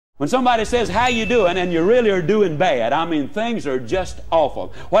When somebody says, how you doing, and you really are doing bad, I mean, things are just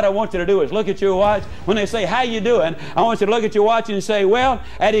awful. What I want you to do is look at your watch. When they say, how you doing, I want you to look at your watch and say, well,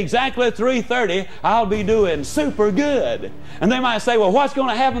 at exactly 3:30, I'll be doing super good. And they might say, well, what's going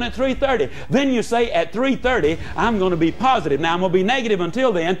to happen at 3:30? Then you say, at 3:30, I'm going to be positive. Now, I'm going to be negative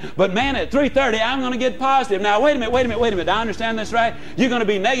until then, but man, at 3:30, I'm going to get positive. Now, wait a minute. Do I understand this right? You're going to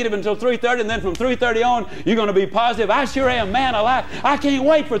be negative until 3:30, and then from 3:30 on, you're going to be positive. I sure am, man alive. I can't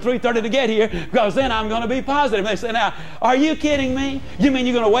wait for 3:30 to get here, because then I'm going to be positive. They say, now, are you kidding me? You mean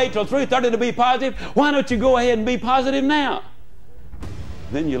you're going to wait till 3:30 to be positive? Why don't you go ahead and be positive now?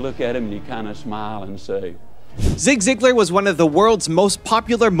 Then you look at him and you kind of smile and say, Zig Ziglar was one of the world's most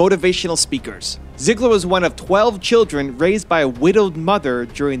popular motivational speakers. Ziglar was one of 12 children raised by a widowed mother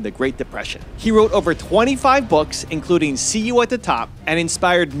during the Great Depression. He wrote over 25 books, including See You at the Top, and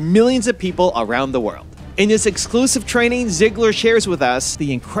inspired millions of people around the world. In this exclusive training, Ziglar shares with us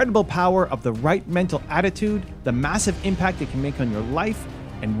the incredible power of the right mental attitude, the massive impact it can make on your life,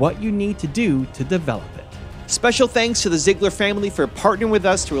 and what you need to do to develop it. Special thanks to the Ziglar family for partnering with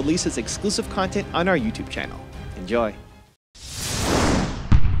us to release this exclusive content on our YouTube channel. Enjoy.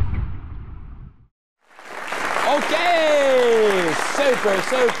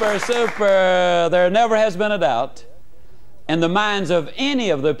 okay, super. There never has been a doubt in the minds of any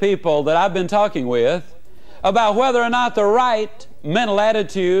of the people that I've been talking with about whether or not the right mental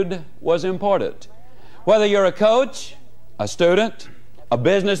attitude was important. Whether you're a coach, a student, a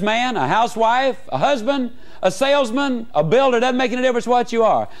businessman, a housewife, a husband, a salesman, a builder, doesn't make any difference what you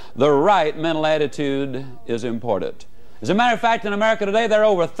are. The right mental attitude is important. As a matter of fact, in America today, there are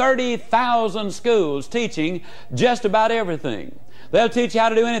over 30,000 schools teaching just about everything. They'll teach you how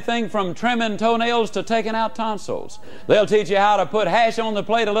to do anything from trimming toenails to taking out tonsils. They'll teach you how to put hash on the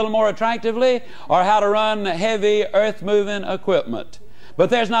plate a little more attractively, or how to run heavy earth-moving equipment. But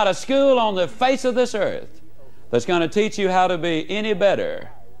there's not a school on the face of this earth that's going to teach you how to be any better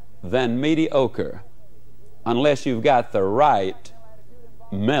than mediocre, unless you've got the right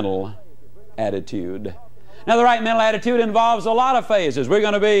mental attitude. Now, the right mental attitude involves a lot of phases. We're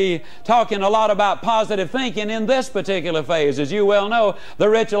going to be talking a lot about positive thinking in this particular phase. As you well know, the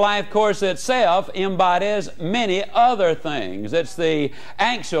Richer Life course itself embodies many other things. It's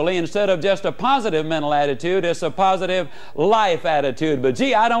actually, instead of just a positive mental attitude, it's a positive life attitude. But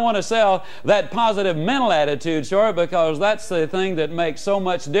gee, I don't want to sell that positive mental attitude short, because that's the thing that makes so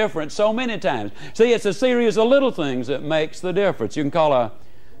much difference so many times. See, it's a series of little things that makes the difference. You can call a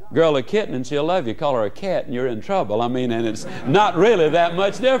girl a kitten and she'll love you. Call her a cat and you're in trouble. I mean, and it's not really that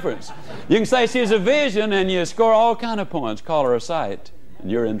much difference. You can say she's a vision and you score all kind of points. Call her a sight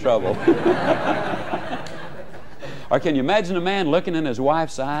and you're in trouble. Or can you imagine a man looking in his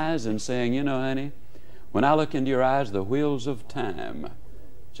wife's eyes and saying, you know, honey, when I look into your eyes, the wheels of time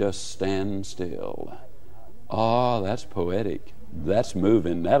just stand still. Oh, that's poetic. That's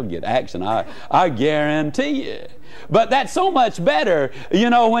moving. That'll get action. I guarantee you. But that's so much better, you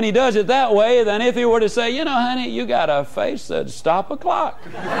know, when he does it that way, than if he were to say, you know, honey, you got a face that'd stop a clock.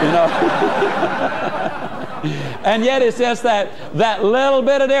 You know. And yet it's just that little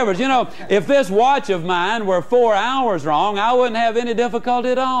bit of difference. You know, if this watch of mine were 4 hours wrong, I wouldn't have any difficulty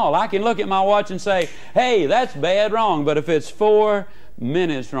at all. I can look at my watch and say, hey, that's bad wrong. But if it's 4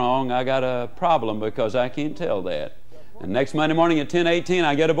 minutes wrong, I got a problem, because I can't tell that. And next Monday morning at 10:18,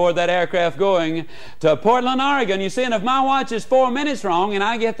 I get aboard that aircraft going to Portland, Oregon. You see, and if my watch is 4 minutes wrong and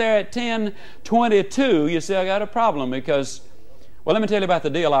I get there at 10:22, you see, I got a problem, because, well, let me tell you about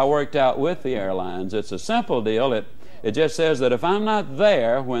the deal I worked out with the airlines. It's a simple deal. It just says that if I'm not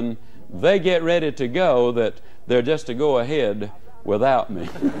there when they get ready to go, that they're just to go ahead without me.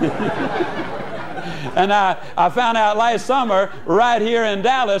 And I found out last summer right here in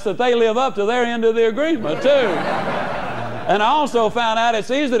Dallas that they live up to their end of the agreement, too. And I also found out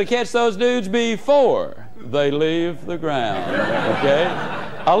it's easy to catch those dudes before they leave the ground, okay?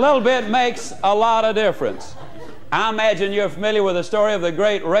 A little bit makes a lot of difference. I imagine you're familiar with the story of the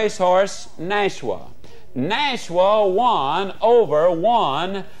great racehorse Nashua. Nashua won over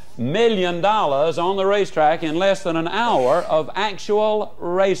 $1 million on the racetrack in less than an hour of actual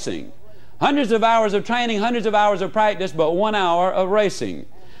racing. Hundreds of hours of training, hundreds of hours of practice, but 1 hour of racing.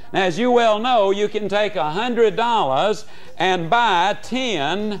 Now, as you well know, you can take $100 and buy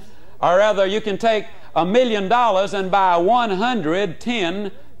 10, or rather, you can take $1 million and buy 100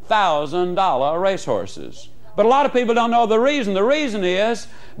 $10,000 racehorses. But a lot of people don't know the reason. The reason is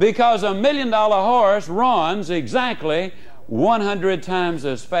because $1 million horse runs exactly 100 times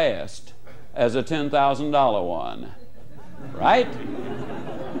as fast as a $10,000 one. Right?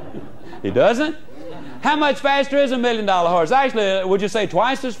 He doesn't? How much faster is a $1 million horse? Actually, would you say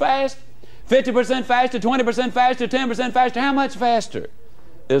twice as fast? 50% faster, 20% faster, 10% faster? How much faster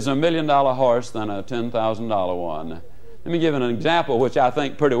is a $1 million horse than a $10,000 one? Let me give an example which I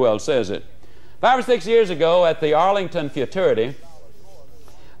think pretty well says it. 5 or 6 years ago at the Arlington Futurity,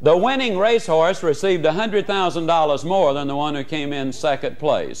 the winning racehorse received $100,000 more than the one who came in second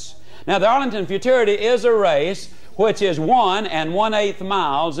place. Now, the Arlington Futurity is a race which is 1 1/8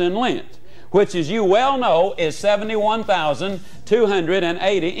 miles in length, which, as you well know, is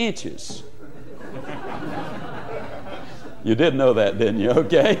 71,280 inches. You did know that, didn't you?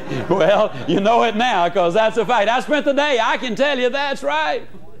 Okay. Well, you know it now because that's a fact. I spent the day. I can tell you that's right.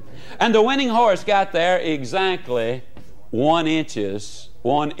 And the winning horse got there exactly 1 inch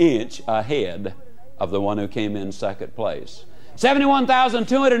ahead of the one who came in second place.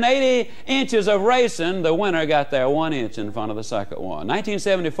 71,280 inches of racing, the winner got there 1 inch in front of the second one.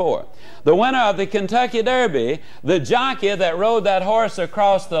 1974, the winner of the Kentucky Derby, the jockey that rode that horse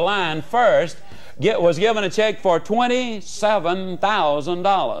across the line first, was given a check for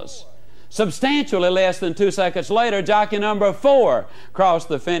 $27,000. Substantially less than 2 seconds later, jockey number 4 crossed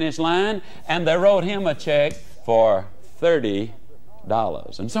the finish line, and they wrote him a check for $30.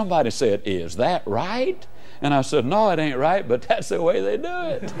 And somebody said, "Is that right?" And I said, "No, it ain't right, but that's the way they do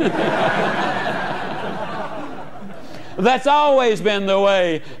it." That's always been the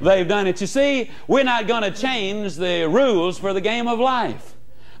way they've done it. You see, we're not going to change the rules for the game of life.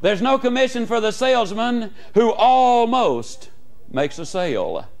 There's no commission for the salesman who almost makes a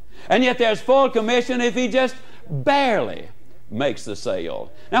sale. And yet there's full commission if he just barely makes the sale.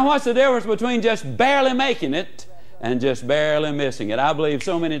 Now, what's the difference between just barely making it and just barely missing it? I believe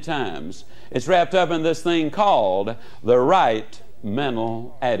so many times it's wrapped up in this thing called the right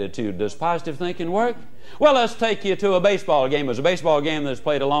mental attitude. Does positive thinking work? Well, let's take you to a baseball game. It was a baseball game that's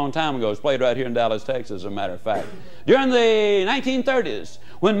played a long time ago. It's played right here in Dallas, Texas, as a matter of fact. During the 1930s,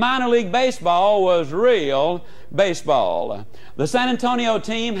 when minor league baseball was real baseball, the San Antonio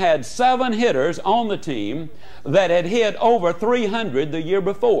team had 7 hitters on the team that had hit over 300 the year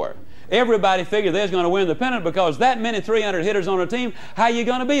before. Everybody figured they was going to win the pennant because that many 300 hitters on a team, how are you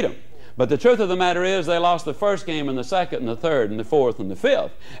going to beat them? But the truth of the matter is they lost the first game and the second and the third and the fourth and the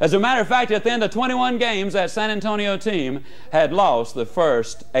fifth. As a matter of fact, at the end of 21 games, that San Antonio team had lost the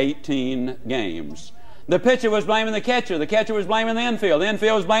first 18 games. The pitcher was blaming the catcher was blaming the infield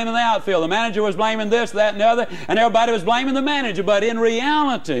was blaming the outfield, the manager was blaming this, that, and the other, and everybody was blaming the manager. But in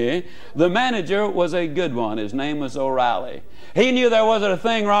reality, the manager was a good one. His name was O'Reilly. He knew there wasn't a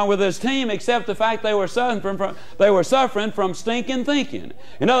thing wrong with his team except the fact they were suffering from stinking thinking.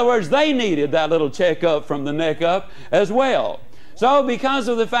 In other words, they needed that little checkup from the neck up as well. So because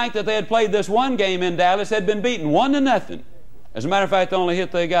of the fact that they had played this one game in Dallas, had been beaten 1-0. As a matter of fact, the only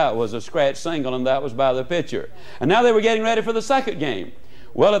hit they got was a scratch single, and that was by the pitcher. And now they were getting ready for the second game.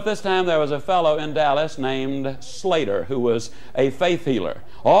 Well, at this time, there was a fellow in Dallas named Slater who was a faith healer.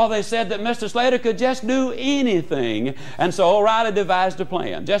 Oh, they said that Mr. Slater could just do anything. And so O'Reilly devised a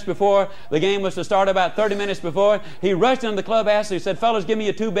plan. Just before the game was to start, about 30 minutes before, he rushed into the clubhouse. He said, "Fellas, give me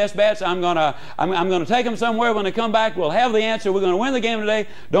your 2 best bats. I'm gonna take them somewhere. When they come back, we'll have the answer. We're going to win the game today.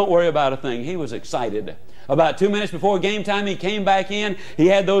 Don't worry about a thing." He was excited. About 2 minutes before game time, he came back in. He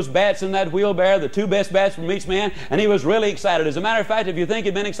had those bats in that wheelbarrow, the 2 best bats from each man, and he was really excited. As a matter of fact, if you think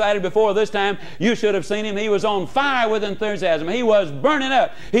he'd been excited before this time, you should have seen him. He was on fire with enthusiasm. He was burning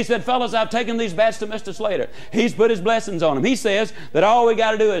up. He said, "Fellas, I've taken these bats to Mr. Slater. He's put his blessings on them. He says that all we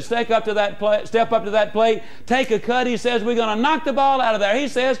got to do is step up to that plate, take a cut. He says, we're going to knock the ball out of there. He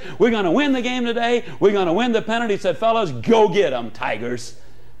says, we're going to win the game today. We're going to win the pennant." He said, "Fellas, go get them, Tigers."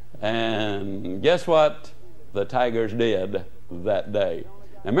 And guess what the Tigers did that day?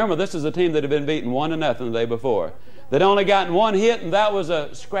 Now remember, this is a team that had been beaten 1-0 the day before. They'd only gotten 1 hit, and that was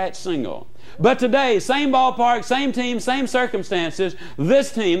a scratch single. But today, same ballpark, same team, same circumstances,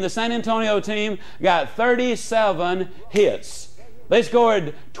 this team, the San Antonio team, got 37 hits. They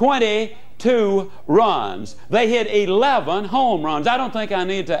scored 22 runs. They hit 11 home runs. I don't think I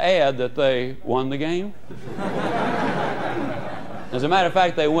need to add that they won the game. As a matter of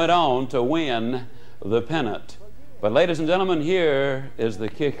fact, they went on to win the pennant. But ladies and gentlemen, here is the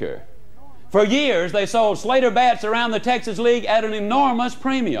kicker. For years, they sold Slater bats around the Texas League at an enormous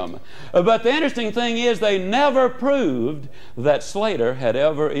premium. But the interesting thing is they never proved that Slater had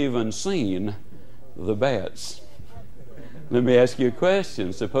ever even seen the bats. Let me ask you a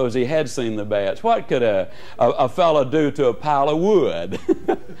question. Suppose he had seen the bats. What could a fellow do to a pile of wood?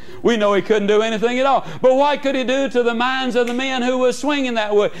 We know he couldn't do anything at all. But what could he do to the minds of the men who were swinging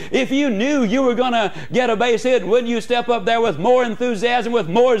that wood? If you knew you were going to get a base hit, wouldn't you step up there with more enthusiasm, with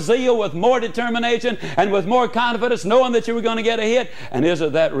more zeal, with more determination, and with more confidence, knowing that you were going to get a hit? And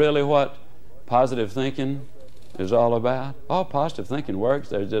isn't that really what positive thinking is all about? Oh, positive thinking works.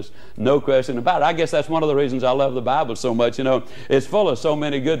 There's just no question about it. I guess that's one of the reasons I love the Bible so much. You know, it's full of so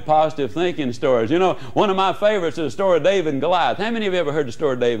many good positive thinking stories. You know, one of my favorites is the story of David and Goliath. How many of you ever heard the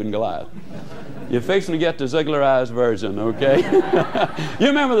story of David and Goliath? You're fixing to get the Ziglarized version, okay? You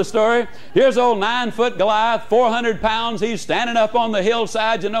remember the story? Here's old 9-foot Goliath, 400 pounds. He's standing up on the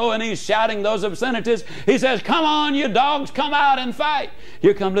hillside, you know, and he's shouting those obscenities. He says, "Come on, you dogs, come out and fight."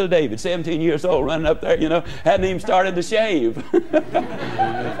 Here comes little David, 17 years old, running up there, you know, hadn't even started to shave.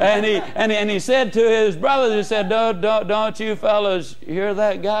 and he said to his brothers, he said, don't you fellas hear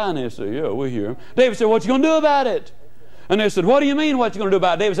that guy? And they said, "Yeah, we hear him." David said, "What you going to do about it?" And they said, "What do you mean, what you going to do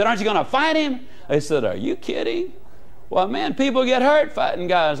about it?" David said, "Aren't you going to fight him?" They said, "Are you kidding? Well, man, people get hurt fighting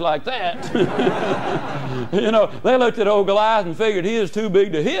guys like that." You know, they looked at old Goliath and figured he is too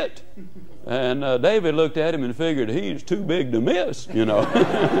big to hit. And David looked at him and figured he's too big to miss, you know.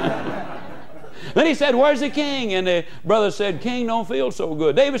 Then he said, "Where's the king?" And the brothers said, "King don't feel so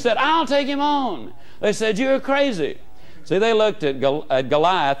good." David said, "I'll take him on." They said, "You're crazy." See, they looked at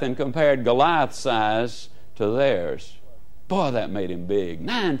Goliath and compared Goliath's size to theirs. Boy, that made him big.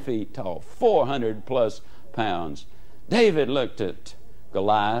 9 feet tall, 400 plus pounds. David looked at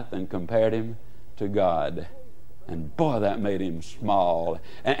Goliath and compared him to God. And boy, that made him small.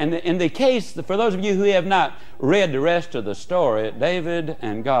 And in the case, for those of you who have not read the rest of the story, David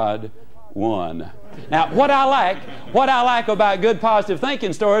and God won. Now, what I like about good positive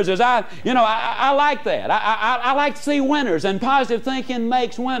thinking stories is I like that. I like to see winners, and positive thinking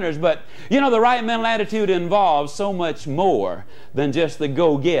makes winners. But, you know, the right mental attitude involves so much more than just the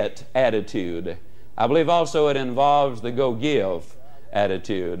go-get attitude. I believe also it involves the go-give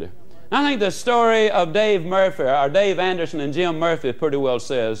attitude. I think the story of Dave Anderson and Jim Murphy pretty well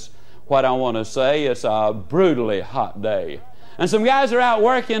says what I want to say. It's a brutally hot day. And some guys are out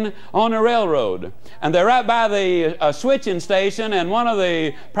working on a railroad. And they're right by the switching station, and one of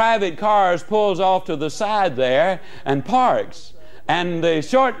the private cars pulls off to the side there and parks. And the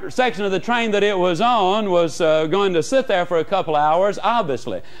short section of the train that it was on was going to sit there for a couple hours,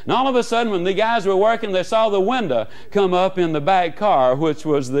 obviously. And all of a sudden, when the guys were working, they saw the window come up in the back car, which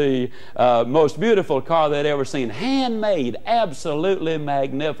was the most beautiful car they'd ever seen. Handmade, absolutely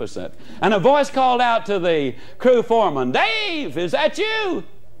magnificent. And a voice called out to the crew foreman, "Dave, is that you?"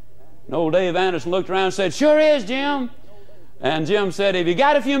 And old Dave Anderson looked around and said, "Sure is, Jim." And Jim said, "If you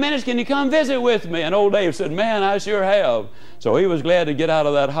got a few minutes, can you come visit with me?" And old Dave said, "Man, I sure have." So he was glad to get out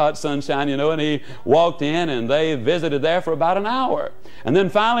of that hot sunshine, you know, and he walked in, and they visited there for about an hour. And then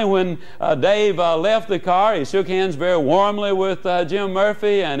finally, when Dave left the car, he shook hands very warmly with Jim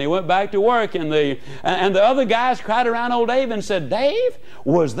Murphy, and he went back to work. And the other guys crowded around old Dave and said, "Dave,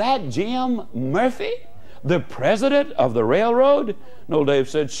 was that Jim Murphy, the president of the railroad?" And old Dave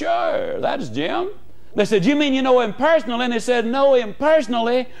said, "Sure, that's Jim." They said, "You mean you know him personally?" And they said, "Know him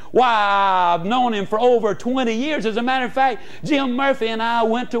personally? Why, I've known him for over 20 years. As a matter of fact, Jim Murphy and I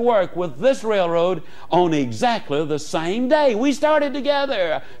went to work with this railroad on exactly the same day. We started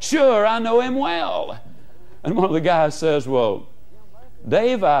together. Sure, I know him well." And one of the guys says, "Well,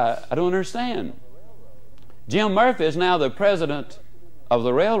 Dave, I don't understand. Jim Murphy is now the president of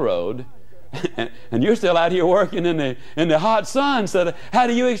the railroad, and you're still out here working in the hot sun. So how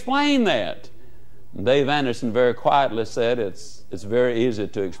do you explain that?" And Dave Anderson very quietly said, it's very easy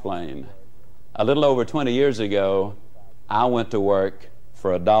to explain. A little over 20 years ago, I went to work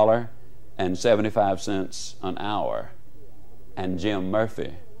for $1.75 an hour, and Jim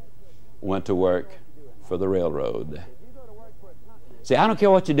Murphy went to work for the railroad. See, I don't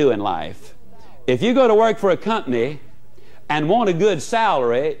care what you do in life. If you go to work for a company and want a good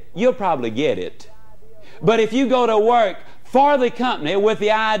salary, you'll probably get it. But if you go to work for the company with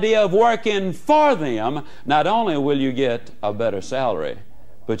the idea of working for them, not only will you get a better salary,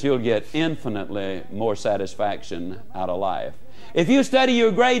 but you'll get infinitely more satisfaction out of life. If you study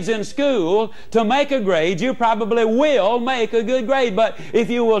your grades in school to make a grade, you probably will make a good grade. But if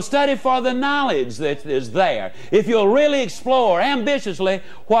you will study for the knowledge that is there, if you'll really explore ambitiously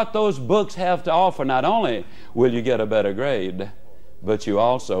what those books have to offer, not only will you get a better grade, but you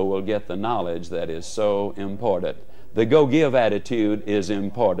also will get the knowledge that is so important. The go-give attitude is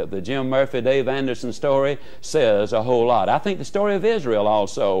important. The Jim Murphy, Dave Anderson story says a whole lot. I think the story of Israel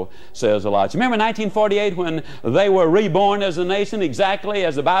also says a lot. You remember 1948 when they were reborn as a nation exactly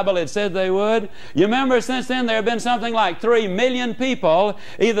as the Bible had said they would? You remember since then there have been something like 3 million people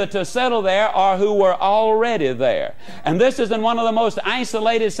either to settle there or who were already there. And this is in one of the most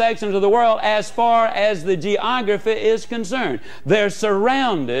isolated sections of the world as far as the geography is concerned. They're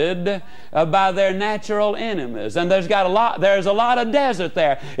surrounded by their natural enemies, and there's a lot of desert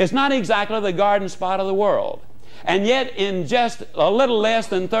there. It's not exactly the garden spot of the world. And yet in just a little less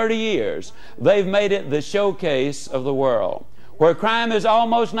than 30 years, they've made it the showcase of the world, where crime is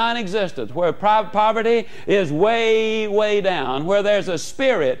almost non-existent, where poverty is way, way down, where there's a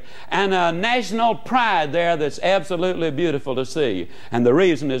spirit and a national pride there that's absolutely beautiful to see. And the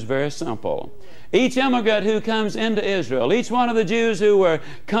reason is very simple. Each immigrant who comes into Israel, each one of the Jews who were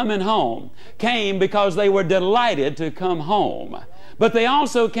coming home, came because they were delighted to come home. But they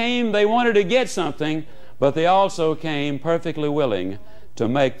also came, they wanted to get something, but they also came perfectly willing to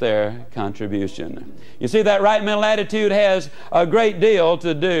make their contribution. You see, that right mental attitude has a great deal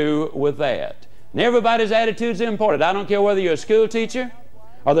to do with that. And everybody's attitude is important. I don't care whether you're a school teacher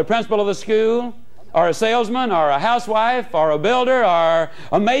or the principal of the school or a salesman or a housewife or a builder or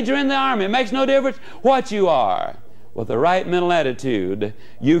a major in the army. It makes no difference what you are. With the right mental attitude,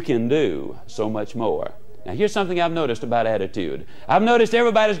 you can do so much more. Now, here's something I've noticed about attitude. I've noticed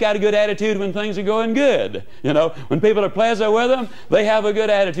everybody's got a good attitude when things are going good. You know, when people are pleasant with them, they have a good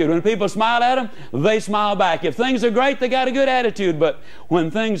attitude. When people smile at them, they smile back. If things are great, they got a good attitude. But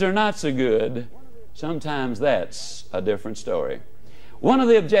when things are not so good, sometimes that's a different story. One of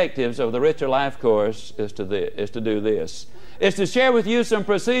the objectives of the Richer Life course is to do this. It's to share with you some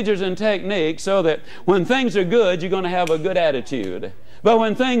procedures and techniques so that when things are good, you're going to have a good attitude. But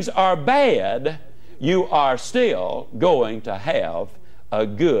when things are bad, you are still going to have a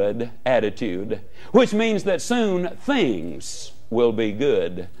good attitude, which means that soon things will be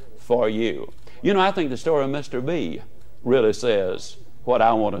good for you. You know, I think the story of Mr. B really says what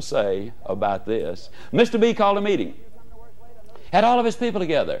I want to say about this. Mr. B called a meeting. Had all of his people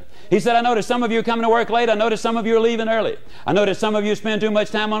together. He said, I noticed some of you are coming to work late. I noticed some of you are leaving early. I noticed some of you spend too much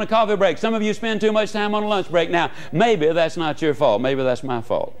time on a coffee break. Some of you spend too much time on a lunch break. Now, maybe that's not your fault. Maybe that's my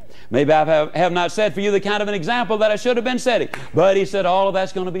fault. Maybe I have not set for you the kind of an example that I should have been setting. But he said, all of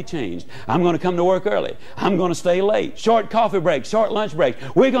that's going to be changed. I'm going to come to work early. I'm going to stay late. Short coffee breaks, short lunch breaks.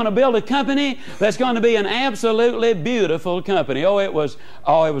 We're going to build a company that's going to be an absolutely beautiful company. It was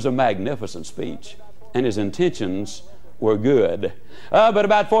a magnificent speech. And his intentions were good. But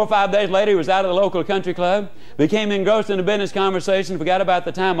about 4 or 5 days later, he was out of the local country club, became engrossed in a business conversation, forgot about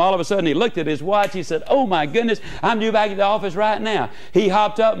the time. All of a sudden, he looked at his watch. He said, oh my goodness, I'm due back at the office right now. He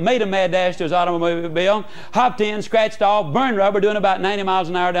hopped up, made a mad dash to his automobile, hopped in, scratched off, burned rubber, doing about 90 miles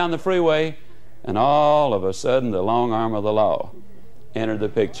an hour down the freeway. And all of a sudden, the long arm of the law entered the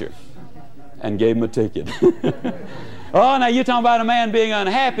picture and gave him a ticket. Oh, now you're talking about a man being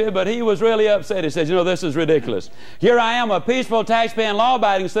unhappy, but he was really upset. He said, you know, this is ridiculous. Here I am, a peaceful, tax-paying,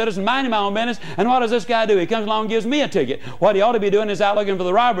 law-abiding citizen, minding my own business, and what does this guy do? He comes along and gives me a ticket. What he ought to be doing is out looking for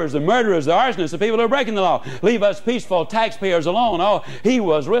the robbers, the murderers, the arsonists, the people who are breaking the law. Leave us peaceful taxpayers alone. Oh, he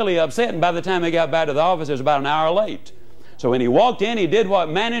was really upset, and by the time he got back to the office, it was about an hour late. So when he walked in, he did what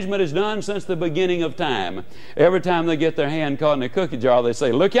management has done since the beginning of time. Every time they get their hand caught in a cookie jar, they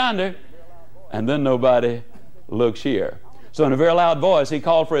say, look yonder, and then nobody looks here. So in a very loud voice, he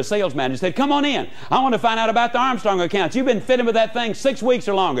called for his salesman. He said, come on in. I want to find out about the Armstrong accounts. You've been fitting with that thing 6 weeks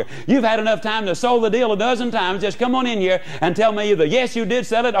or longer. You've had enough time to sold the deal a dozen times. Just come on in here and tell me either yes, you did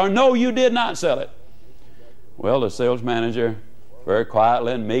sell it, or no, you did not sell it. Well, the sales manager very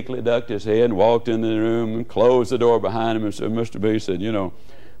quietly and meekly ducked his head and walked into the room and closed the door behind him and said, Mr. B said, you know,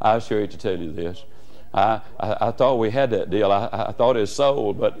 I assure you to tell you this. I thought we had that deal. I thought it was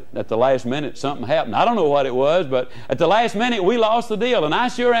sold, but at the last minute something happened. I don't know what it was, but at the last minute we lost the deal, and I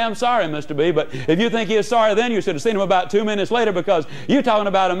sure am sorry, Mr. B, but if you think he is sorry then, you should have seen him about 2 minutes later, because you're talking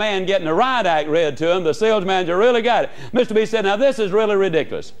about a man getting a riot act read to him. The sales manager really got it. Mr. B said, now this is really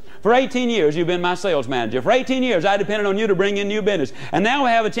ridiculous. For 18 years you've been my sales manager. For 18 years I depended on you to bring in new business, and now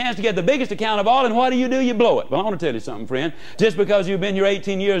we have a chance to get the biggest account of all, and what do? You blow it. Well, I want to tell you something, friend. Just because you've been here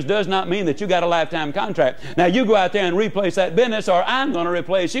 18 years does not mean that you got a lifetime contract. Now you go out there and replace that business, or I'm going to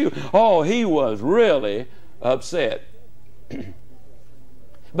replace you. Oh, he was really upset.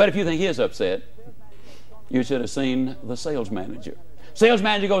 But if you think he is upset, you should have seen the sales manager. Sales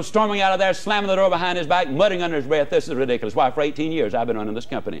manager goes storming out of there, slamming the door behind his back, muttering under his breath, "This is ridiculous. Why, for 18 years I've been running this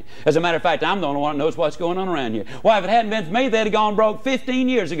company. As a matter of fact, I'm the only one that knows what's going on around here. Why, if it hadn't been for me, they'd have gone broke 15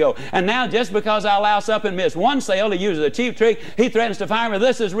 years ago. And now, just because I louse up and miss one sale, he uses a cheap trick, he threatens to fire me.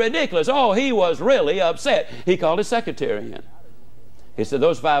 This is ridiculous." Oh, he was really upset. He called his secretary in. He said,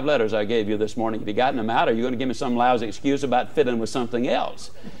 "Those 5 letters I gave you this morning, have you gotten them out, or are you going to give me some lousy excuse about fitting with something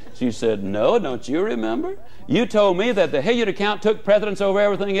else?" She said, "No, don't you remember? You told me that the Hilliard account took precedence over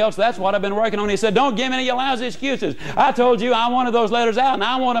everything else. That's what I've been working on." He said, "Don't give me any lousy excuses. I told you I wanted those letters out, and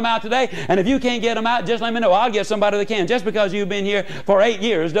I want them out today. And if you can't get them out, just let me know. I'll get somebody that can. Just because you've been here for 8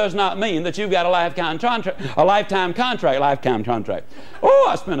 years does not mean that you've got a lifetime contract. Oh,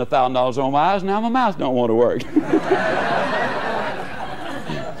 I spent $1,000 on my eyes. Now my mouth don't want to work."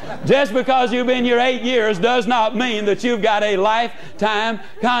 Just because you've been here 8 years does not mean that you've got a lifetime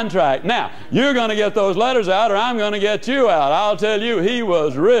contract. Now, you're going to get those letters out, or I'm going to get you out. I'll tell you, he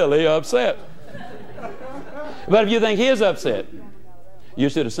was really upset. But if you think he's upset, you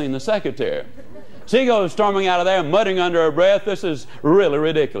should have seen the secretary. She goes storming out of there, muttering under her breath, "This is really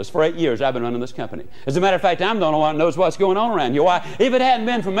ridiculous. For 8 years I've been running this company. As a matter of fact, I'm the only one that knows what's going on around here. Why, if it hadn't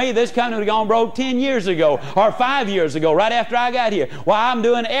been for me, this company would have gone broke 10 years ago or 5 years ago, right after I got here. Why, I'm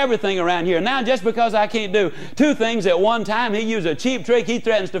doing everything around here. Now, just because I can't do 2 things at one time, he used a cheap trick. He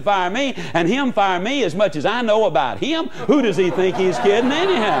threatens to fire me, and him fire me as much as I know about him. Who does he think he's kidding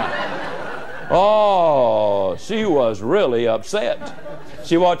anyhow?" Oh, she was really upset.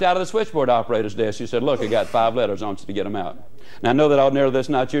 She walked out of the switchboard operator's desk. She said, "Look, I got 5 letters. I want you to get them out. Now, I know that ordinarily that's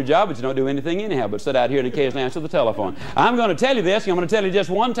not your job, but you don't do anything anyhow but sit out here and occasionally answer the telephone. I'm going to tell you this. I'm going to tell you just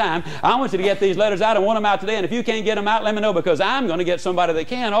one time. I want you to get these letters out. I want them out today. And if you can't get them out, let me know, because I'm going to get somebody that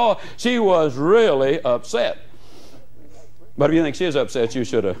can." Oh, she was really upset. But if you think she's upset, you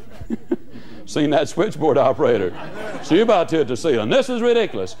should have seen that switchboard operator. She about to hit the ceiling. This is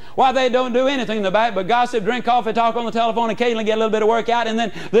ridiculous. Why, they don't do anything in the back but gossip, drink coffee, talk on the telephone, occasionally get a little bit of work out, and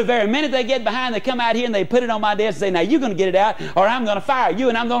then the very minute they get behind, they come out here and they put it on my desk and say, "Now you're going to get it out, or I'm going to fire you,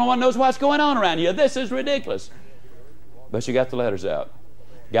 and I'm the only one that knows what's going on around here. This is ridiculous." But she got the letters out.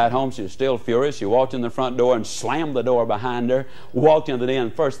 Got home, she was still furious. She walked in the front door and slammed the door behind her, walked into the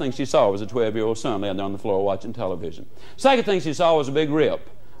den. First thing she saw was a 12-year-old son laying there on the floor watching television. Second thing she saw was a big rip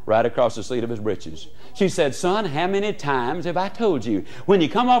right across the sleeve of his breeches. She said, "Son, how many times have I told you? When you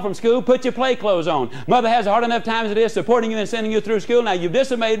come home from school, put your play clothes on. Mother has a hard enough time as it is supporting you and sending you through school. Now you've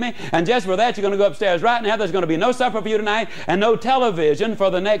disobeyed me, and just for that you're going to go upstairs right now. There's going to be no supper for you tonight and no television for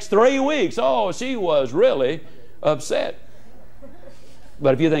the next 3 weeks." Oh, she was really upset.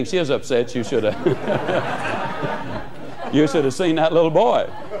 But if you think she is upset, you should have you should have seen that little boy.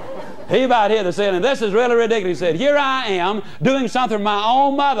 He about hit the ceiling. "This is really ridiculous." He said, "Here I am doing something for my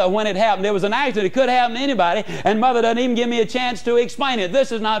own mother when it happened. It was an accident. It could happen to anybody, and mother doesn't even give me a chance to explain it.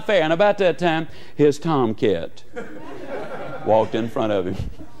 This is not fair." And about that time, his tomcat walked in front of him,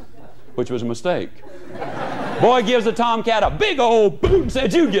 which was a mistake. Boy gives the tomcat a big old boot and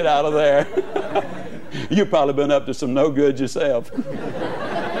said, "You get out of there." You've probably been up to some no good yourself.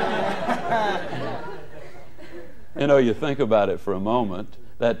 You know, you think about it for a moment.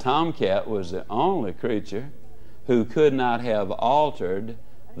 That tomcat was the only creature who could not have altered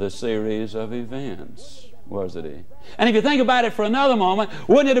the series of events, wasn't he? And if you think about it for another moment,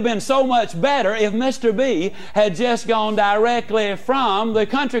 wouldn't it have been so much better if Mr. B had just gone directly from the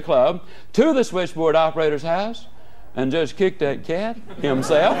country club to the switchboard operator's house and just kicked that cat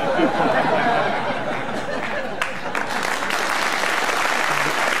himself?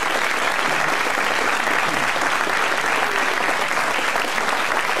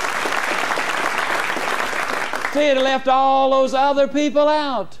 See, it left all those other people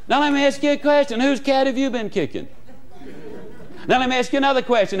out. Now let me ask you a question. Whose cat have you been kicking? Now let me ask you another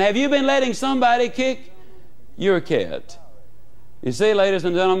question. Have you been letting somebody kick your cat? You see, ladies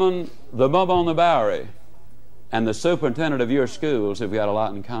and gentlemen, the bum on the Bowery and the superintendent of your schools have got a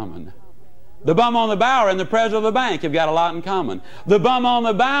lot in common. The bum on the Bowery and the president of the bank have got a lot in common. The bum on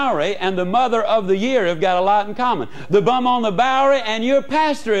the Bowery and the mother of the year have got a lot in common. The bum on the Bowery and your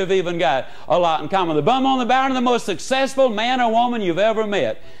pastor have even got a lot in common. The bum on the Bowery and the most successful man or woman you've ever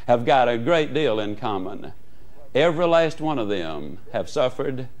met have got a great deal in common. Every last one of them have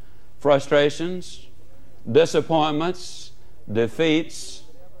suffered frustrations, disappointments, defeats,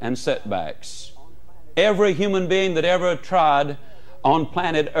 and setbacks. Every human being that ever trod on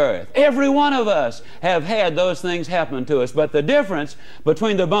planet Earth, every one of us have had those things happen to us. But the difference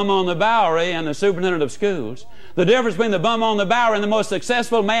between the bum on the Bowery and the superintendent of schools, the difference between the bum on the Bowery and the most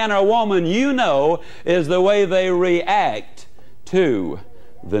successful man or woman you know, is the way they react to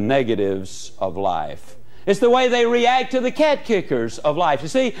the negatives of life. It's the way they react to the cat kickers of life. You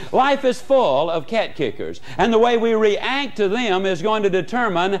see, life is full of cat kickers. And the way we react to them is going to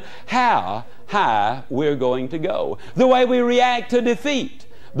determine how high we're going to go. The way we react to defeat,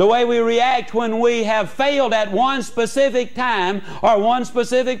 the way we react when we have failed at one specific time or one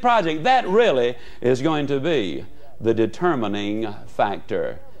specific project, that really is going to be the determining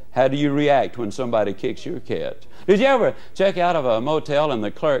factor. How do you react when somebody kicks your cat? Did you ever check out of a motel and the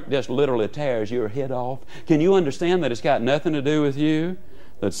clerk just literally tears your head off? Can you understand that it's got nothing to do with you?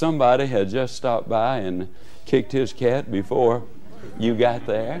 That somebody had just stopped by and kicked his cat before you got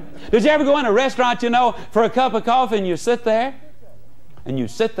there? Did you ever go in a restaurant, you know, for a cup of coffee and you sit there? And you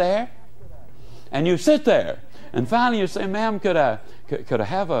sit there? And you sit there. And finally you say, ma'am, could I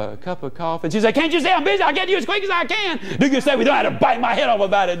have a cup of coffee? And she said, can't you say I'm busy? I'll get to you as quick as I can. Do you say, we don't have to bite my head off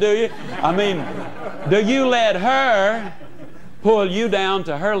about it, do you? I mean, do you let her pull you down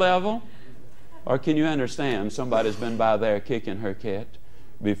to her level? Or can you understand somebody's been by there kicking her cat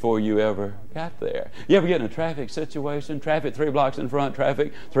before you ever got there? You ever get in a traffic situation, traffic 3 blocks in front,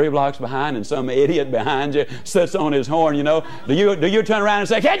 traffic 3 blocks behind, and some idiot behind you sits on his horn, you know? Do you turn around and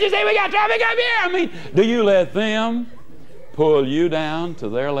say, can't you see we got traffic up here? I mean, do you let them pull you down to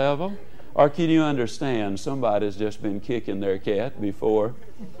their level? Or can you understand somebody's just been kicking their cat before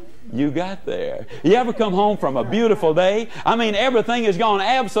you got there? You ever come home from a beautiful day? I mean, everything has gone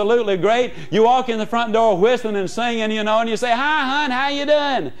absolutely great. You walk in the front door whistling and singing, you know, and you say, hi, hon, how you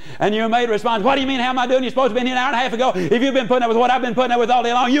doing? And your mate responds, what do you mean, how am I doing? You're supposed to be in here an hour and a half ago. If you've been putting up with what I've been putting up with all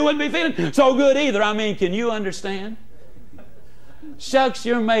day long, you wouldn't be feeling so good either. I mean, can you understand? Shucks,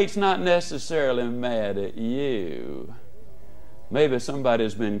 your mate's not necessarily mad at you. Maybe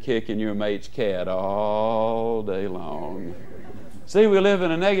somebody's been kicking your mate's cat all day long. See, we live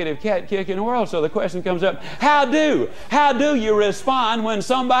in a negative cat-kicking world, so the question comes up, how do you respond when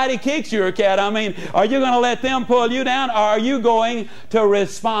somebody kicks your cat? I mean, are you going to let them pull you down, or are you going to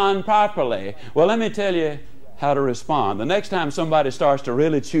respond properly? Well, let me tell you how to respond. The next time somebody starts to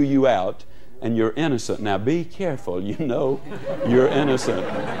really chew you out, and you're innocent, now be careful, you know you're innocent.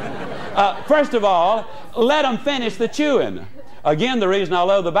 First of all, let them finish the chewing. Again, the reason I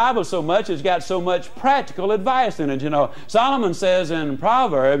love the Bible so much is it's got so much practical advice in it. You know, Solomon says in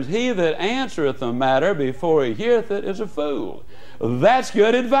Proverbs, he that answereth a matter before he heareth it is a fool. That's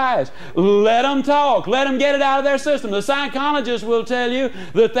good advice. Let them talk. Let them get it out of their system. The psychologist will tell you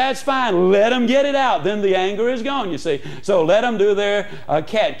that that's fine. Let them get it out. Then the anger is gone, you see. So let them do their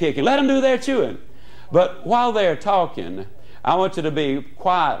cat kicking. Let them do their chewing. But while they're talking, I want you to be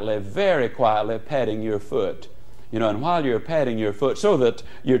quietly, very quietly patting your foot. You know, and while you're patting your foot so that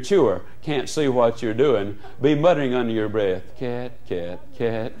your chewer can't see what you're doing, be muttering under your breath, cat, cat,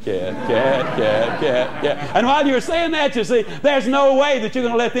 cat, cat, cat, cat, cat, cat. And while you're saying that, you see, there's no way that you're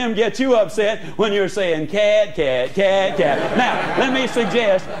going to let them get you upset when you're saying cat, cat, cat, cat. Now, let me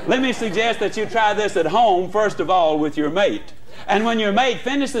suggest that you try this at home, first of all, with your mate. And when your mate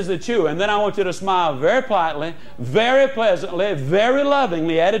finishes the chewing, then I want you to smile very politely, very pleasantly, very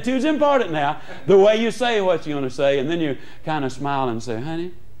lovingly. Attitude's important now. The way you say what you're going to say, and then you kind of smile and say,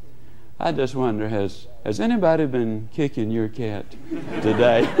 honey, I just wonder, has anybody been kicking your cat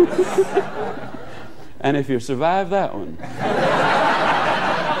today? And if you survive that one,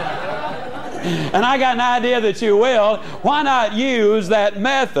 and I got an idea that you will, why not use that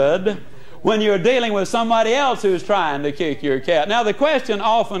method when you're dealing with somebody else who's trying to kick your cat? Now, the question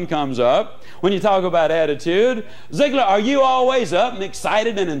often comes up when you talk about attitude, Ziglar, are you always up and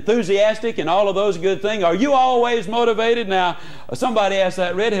excited and enthusiastic and all of those good things? Are you always motivated? Now, somebody asked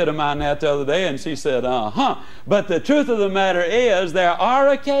that redhead of mine that the other day, and she said, But the truth of the matter is, there are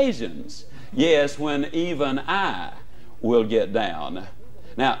occasions, yes, when even I will get down.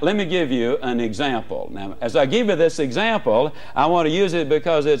 Now, let me give you an example. Now, as I give you this example, I want to use it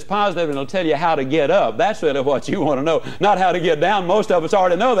because it's positive and it'll tell you how to get up. That's really what you want to know. Not how to get down. Most of us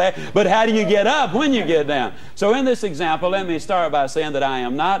already know that. But how do you get up when you get down? So in this example, let me start by saying that I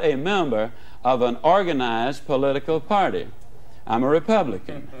am not a member of an organized political party. I'm a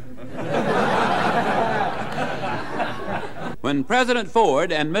Republican. When President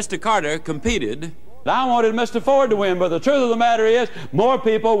Ford and Mr. Carter competed, I wanted Mr. Ford to win, but the truth of the matter is more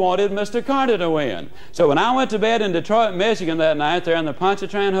people wanted Mr. Carter to win. So when I went to bed in Detroit, Michigan that night there in the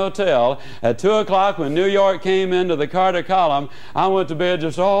Pontchartrain Hotel at 2 o'clock when New York came into the Carter column, I went to bed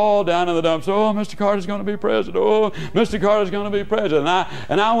just all down in the dumps. Oh, Mr. Carter's going to be president. Oh, Mr. Carter's going to be president.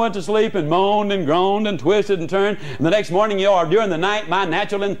 And I went to sleep and moaned and groaned and twisted and turned. And the next morning, during the night, my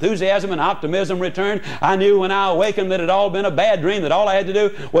natural enthusiasm and optimism returned. I knew when I awakened that it had all been a bad dream, that all I had to do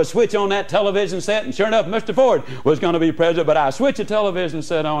was switch on that television set And sure enough, Mr. Ford was going to be president, but I switched the television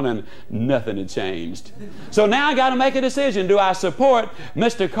set on and nothing had changed. So now I got to make a decision. Do I support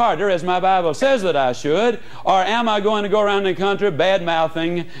Mr. Carter, as my Bible says that I should, or am I going to go around the country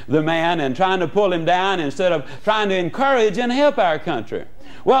bad-mouthing the man and trying to pull him down instead of trying to encourage and help our country?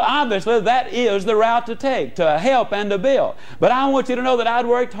 Well, obviously, that is the route to take, to help and to build. But I want you to know that I'd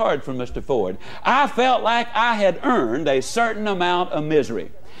worked hard for Mr. Ford. I felt like I had earned a certain amount of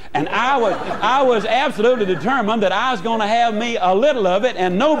misery. And I was absolutely determined that I was going to have me a little of it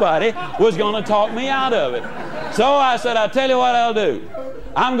and nobody was going to talk me out of it. So I said, I'll tell you what I'll do.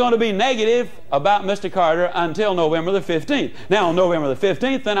 I'm going to be negative about Mr. Carter until November the 15th. Now, on November the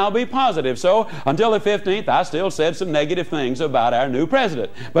 15th, then I'll be positive. So, until the 15th, I still said some negative things about our new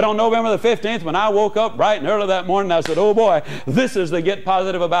president. But on November the 15th, when I woke up bright and early that morning, I said, oh boy, this is the get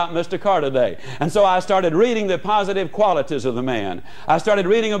positive about Mr. Carter day. And so I started reading the positive qualities of the man. I started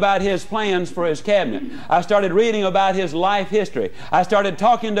reading about his plans for his cabinet. I started reading about his life history. I started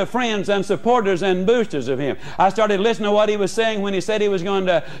talking to friends and supporters and boosters of him. I started listening to what he was saying when he said he was going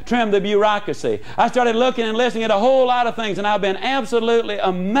to trim the bureaucracy. I started looking and listening at a whole lot of things, and I've been absolutely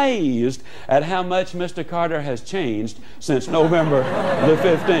amazed at how much Mr. Carter has changed since November the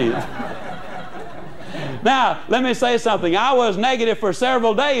 15th. Now, let me say something. I was negative for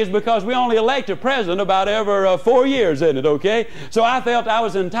several days because we only elect a president about every 4 years, isn't it, okay? So I felt I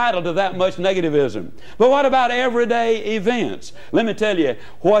was entitled to that much negativism. But what about everyday events? Let me tell you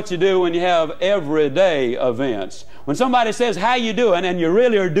what you do when you have everyday events. When somebody says, how you doing, and you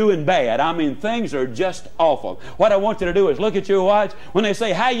really are doing bad, I mean, things are just awful. What I want you to do is look at your watch. When they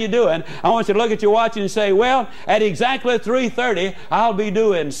say, how you doing, I want you to look at your watch and say, well, at exactly 3:30, I'll be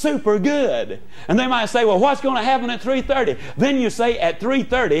doing super good. And they might say, well, what's going to happen at 3:30? Then you say, at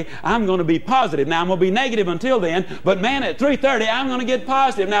 3:30, I'm going to be positive. Now, I'm going to be negative until then, but man, at 3:30, I'm going to get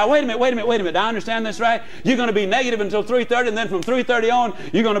positive. Now, wait a minute. Do I understand this right? You're going to be negative until 3:30, and then from 3:30 on,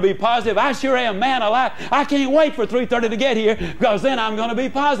 you're going to be positive. I sure am, man alive. I can't wait for 3:30 to get here, because then I'm going to be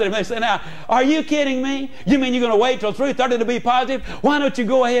positive. They say, now, are you kidding me? You mean you're going to wait till 3:30 to be positive? Why don't you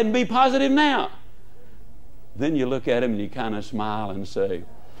go ahead and be positive now? Then you look at him and you kind of smile and say,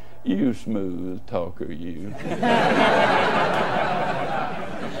 you smooth talker, you.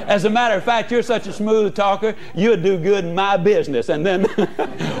 As a matter of fact, you're such a smooth talker, you'd do good in my business. And then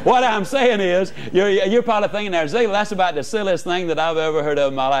what I'm saying is, you're probably thinking there, Ziglar, that's about the silliest thing that I've ever heard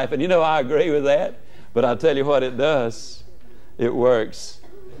of in my life. And you know, I agree with that. But I'll tell you what it does. It works.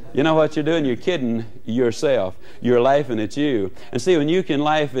 You know what you're doing? You're kidding yourself. You're laughing at you. And see, when you can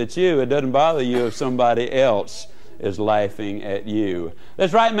laugh at you, it doesn't bother you if somebody else is laughing at you.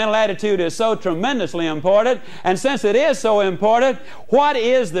 This right mental attitude is so tremendously important. And since it is so important, what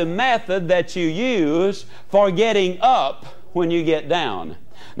is the method that you use for getting up when you get down?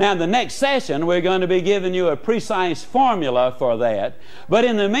 Now, in the next session, we're going to be giving you a precise formula for that. But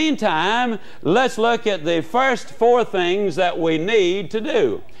in the meantime, let's look at the first 4 things that we need to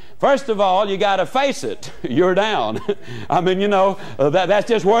do. First of all, you got to face it. You're down. I mean, you know, that's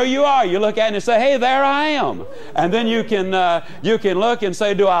just where you are. You look at it and say, hey, there I am. And then you can look and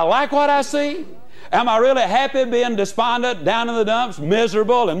say, do I like what I see? Am I really happy being despondent, down in the dumps,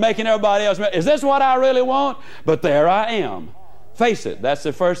 miserable, and making everybody else miserable? Is this what I really want? But there I am. Face it. That's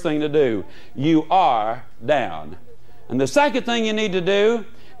the first thing to do. You are down. And the second thing you need to do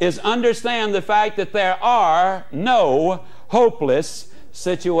is understand the fact that there are no hopeless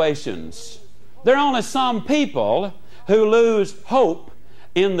situations. There are only some people who lose hope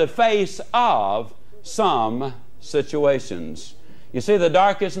in the face of some situations. You see, the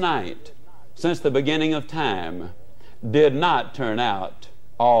darkest night since the beginning of time did not turn out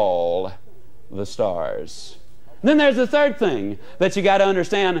all the stars. Then there's the third thing that you got to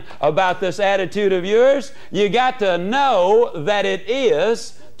understand about this attitude of yours. You got to know that it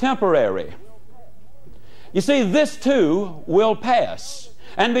is temporary. You see, this too will pass.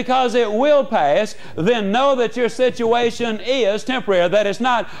 And because it will pass, then know that your situation is temporary, that it's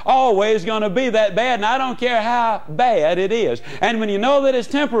not always going to be that bad, and I don't care how bad it is. And when you know that it's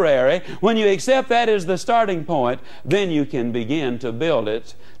temporary, when you accept that as the starting point, then you can begin to build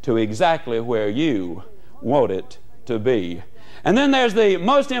it to exactly where you want it to be. And then there's the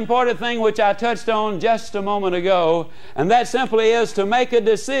most important thing which I touched on just a moment ago, and that simply is to make a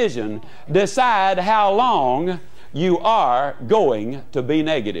decision. Decide how long you are going to be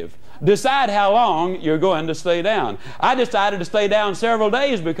negative. Decide how long you're going to stay down. I decided to stay down several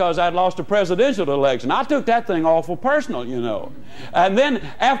days because I'd lost a presidential election. I took that thing awful personal, you know. And then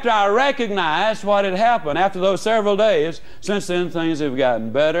after I recognized what had happened, after those several days, since then things have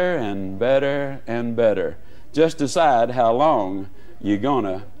gotten better and better and better. Just decide how long you're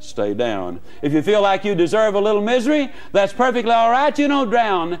gonna stay down. If you feel like you deserve a little misery, that's perfectly all right. You don't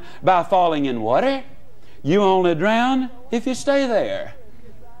drown by falling in water. You only drown if you stay there.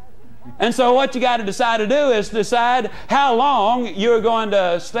 And so what you got to decide to do is decide how long you're going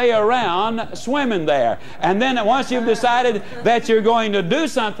to stay around swimming there. And then once you've decided that you're going to do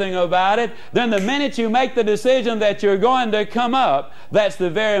something about it, then the minute you make the decision that you're going to come up, that's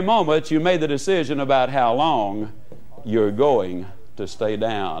the very moment you made the decision about how long you're going to stay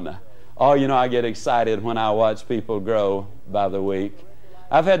down. Oh, you know, I get excited when I watch people grow by the week.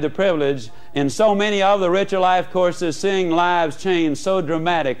 I've had the privilege in so many of the Richer Life courses seeing lives change so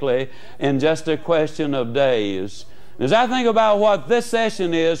dramatically in just a question of days. As I think about what this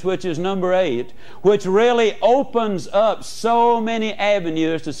session is, which is number 8, which really opens up so many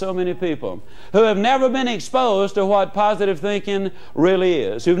avenues to so many people who have never been exposed to what positive thinking really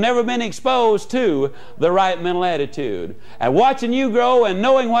is, who've never been exposed to the right mental attitude. And watching you grow and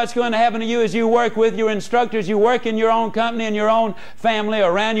knowing what's going to happen to you as you work with your instructors, you work in your own company, in your own family,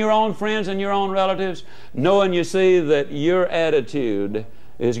 around your own friends and your own relatives, knowing you see that your attitude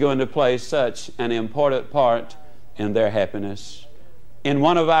is going to play such an important part in their happiness. In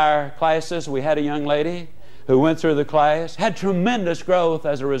one of our classes, we had a young lady who went through the class, had tremendous growth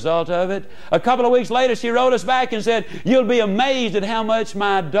as a result of it. A couple of weeks later, she wrote us back and said, "You'll be amazed at how much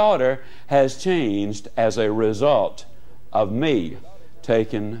my daughter has changed as a result of me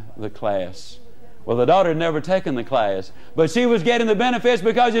taking the class." Well, the daughter had never taken the class, but she was getting the benefits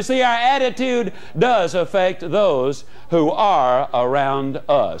because, you see, our attitude does affect those who are around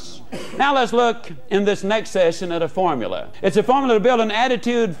us. Now let's look in this next session at a formula. It's a formula to build an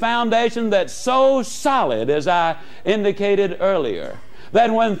attitude foundation that's so solid, as I indicated earlier,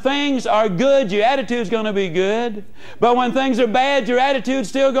 that when things are good, your attitude's going to be good, but when things are bad, your attitude's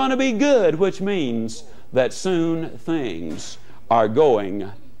still going to be good, which means that soon things are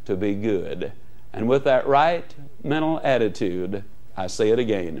going to be good. And with that right mental attitude, I say it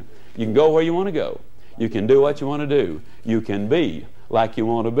again, you can go where you want to go. You can do what you want to do. You can be like you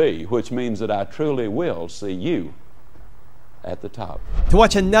want to be, which means that I truly will see you at the top. To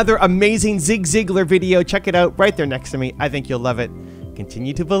watch another amazing Zig Ziglar video, check it out right there next to me. I think you'll love it.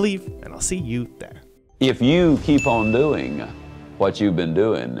 Continue to believe, and I'll see you there. If you keep on doing what you've been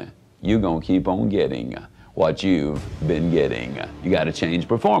doing, you're going to keep on getting what you've been getting. You got to change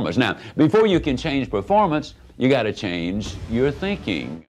performance. Now, before you can change performance, you got to change your thinking.